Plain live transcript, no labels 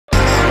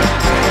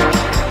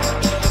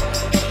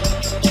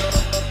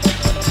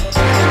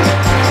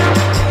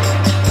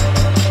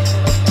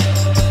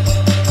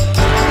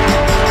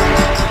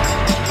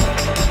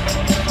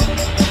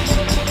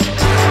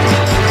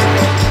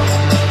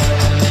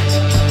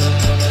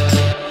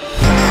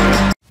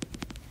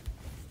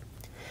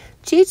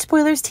Stage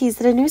spoilers tease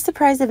that a new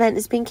surprise event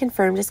is being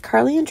confirmed as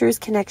Carly and Drew's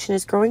connection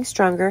is growing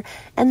stronger,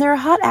 and there are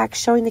hot acts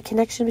showing the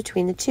connection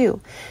between the two.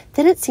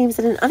 Then it seems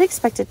that an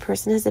unexpected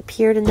person has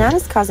appeared, and that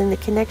is causing the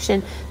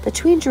connection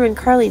between Drew and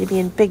Carly to be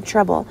in big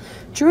trouble.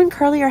 Drew and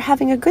Carly are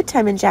having a good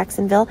time in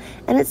Jacksonville,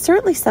 and it's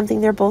certainly something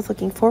they're both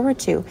looking forward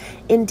to.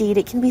 Indeed,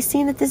 it can be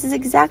seen that this is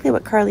exactly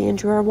what Carly and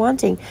Drew are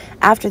wanting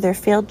after their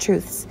failed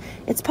truths.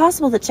 It's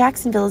possible that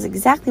Jacksonville is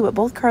exactly what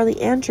both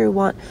Carly and Drew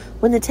want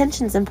when the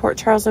tensions in Port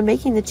Charles are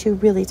making the two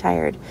really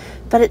tired.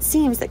 But it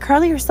seems that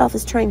Carly herself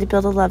is trying to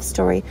build a love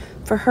story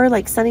for her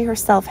like Sunny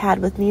herself had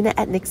with Nina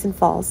at Nixon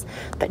Falls.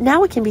 But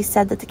now it can be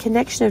said that the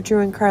connection of Drew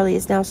and Carly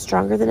is now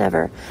stronger than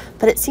ever.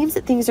 But it seems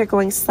that things are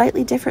going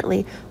slightly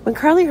differently when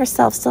Carly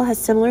herself still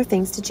has similar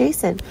things to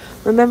Jason.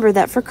 Remember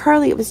that for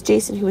Carly it was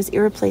Jason who was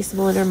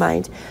irreplaceable in her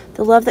mind.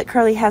 The love that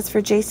Carly has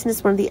for Jason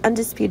is one of the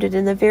undisputed,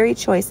 and the very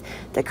choice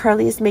that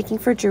Carly is making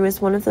for Drew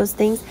is one of those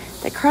things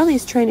that Carly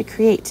is trying to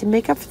create to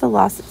make up for the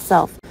loss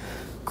itself.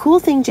 Cool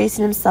thing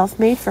Jason himself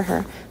made for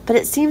her. But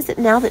it seems that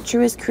now that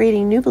Drew is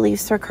creating new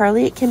beliefs for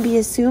Carly, it can be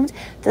assumed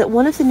that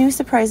one of the new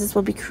surprises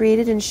will be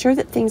created, and ensure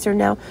that things are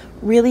now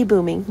really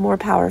booming, more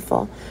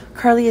powerful.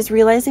 Carly is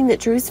realizing that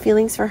Drew's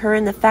feelings for her,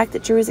 and the fact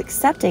that Drew is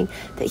accepting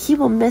that he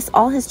will miss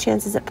all his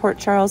chances at Port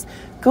Charles,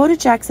 go to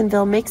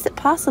Jacksonville, makes it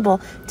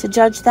possible to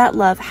judge that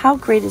love. How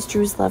great is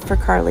Drew's love for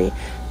Carly?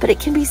 But it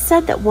can be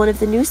said that one of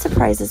the new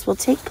surprises will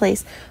take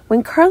place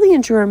when Carly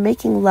and Drew are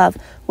making love,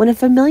 when a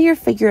familiar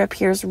figure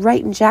appears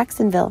right in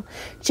Jacksonville.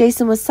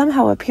 Jason was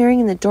somehow appearing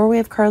in the doorway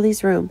of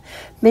Carly's room.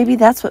 Maybe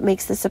that's what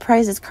makes the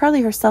surprise, as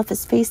Carly herself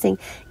is facing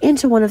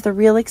into one of the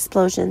real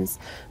explosions.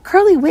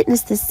 Carly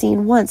witnessed this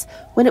scene once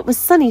when it was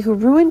Sunny who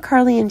ruined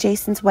Carly and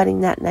Jason's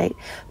wedding that night.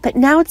 But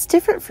now it's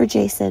different for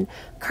Jason.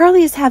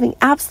 Carly is having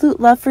absolute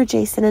love for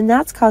Jason, and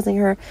that's causing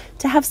her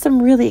to have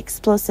some really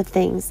explosive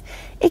things.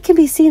 It can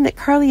be seen that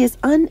Carly is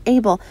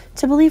unable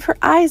to believe her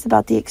eyes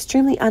about the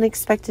extremely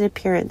unexpected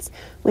appearance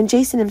when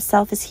Jason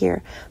himself is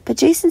here. But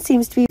Jason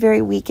seems to be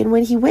very weak, and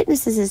when he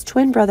witnesses his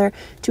twin brother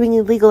doing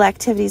illegal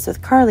activities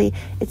with Carly,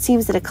 it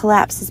seems that a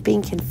collapse is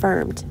being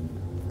confirmed.